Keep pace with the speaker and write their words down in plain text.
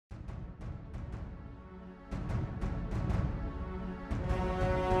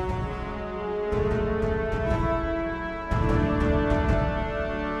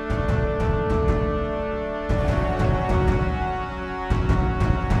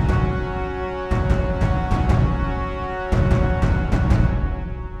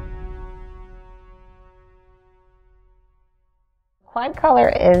quad color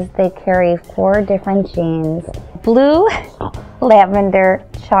is they carry 4 different genes: blue, lavender,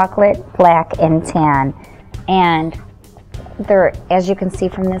 chocolate, black, and tan. And they're, as you can see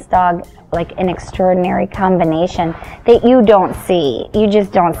from this dog, like an extraordinary combination that you don't see. You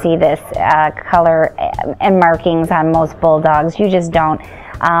just don't see this color and markings on most bulldogs. You just don't.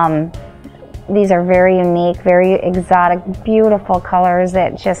 These are very unique, very exotic, beautiful colors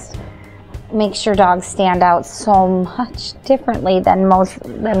that just makes your dog stand out so much differently than most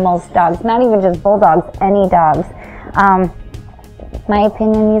dogs. Not even just bulldogs, any dogs. My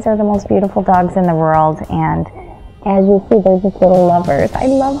opinion, these are the most beautiful dogs in the world, and as you see, they're just little lovers. I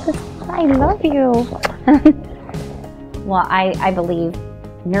love this. I love you. Well, I believe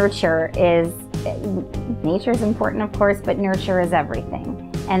nature is important, of course, but nurture is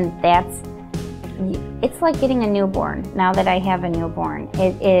everything. And it's like getting a newborn. Now that I have a newborn,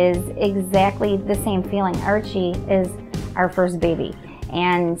 it is exactly the same feeling. Archie is our first baby,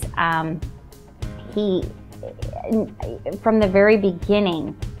 and he, from the very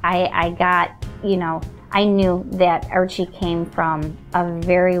beginning, I got, I knew that Archie came from a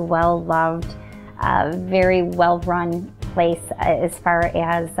very well-loved, very well-run place as far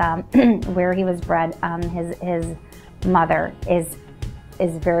as where he was bred. His mother is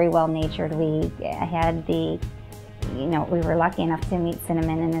very well-natured. We had we were lucky enough to meet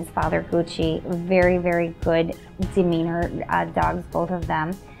Cinnamon and his father Gucci. Very, very good demeanor dogs, both of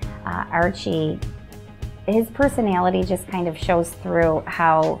them. Archie, his personality just kind of shows through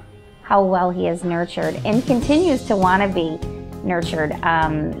how well he is nurtured and continues to want to be nurtured.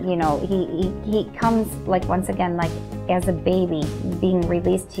 He comes, like, once again, like as a baby being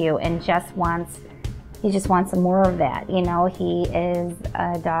released to you, and he just wants more of that. He is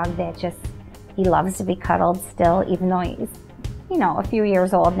a dog that he loves to be cuddled still, even though he's a few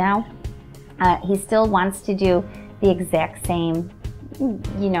years old now. He still wants to do the exact same,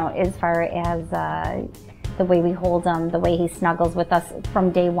 as far as the way we hold him, the way he snuggles with us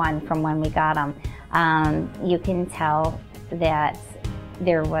from day one, from when we got him. You can tell that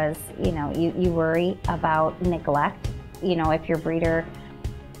there was, you worry about neglect. If your breeder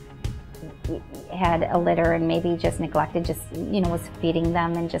had a litter and maybe just neglected, was feeding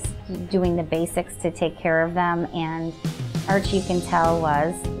them and just doing the basics to take care of them. And Archie, you can tell,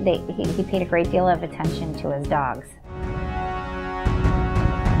 he paid a great deal of attention to his dogs.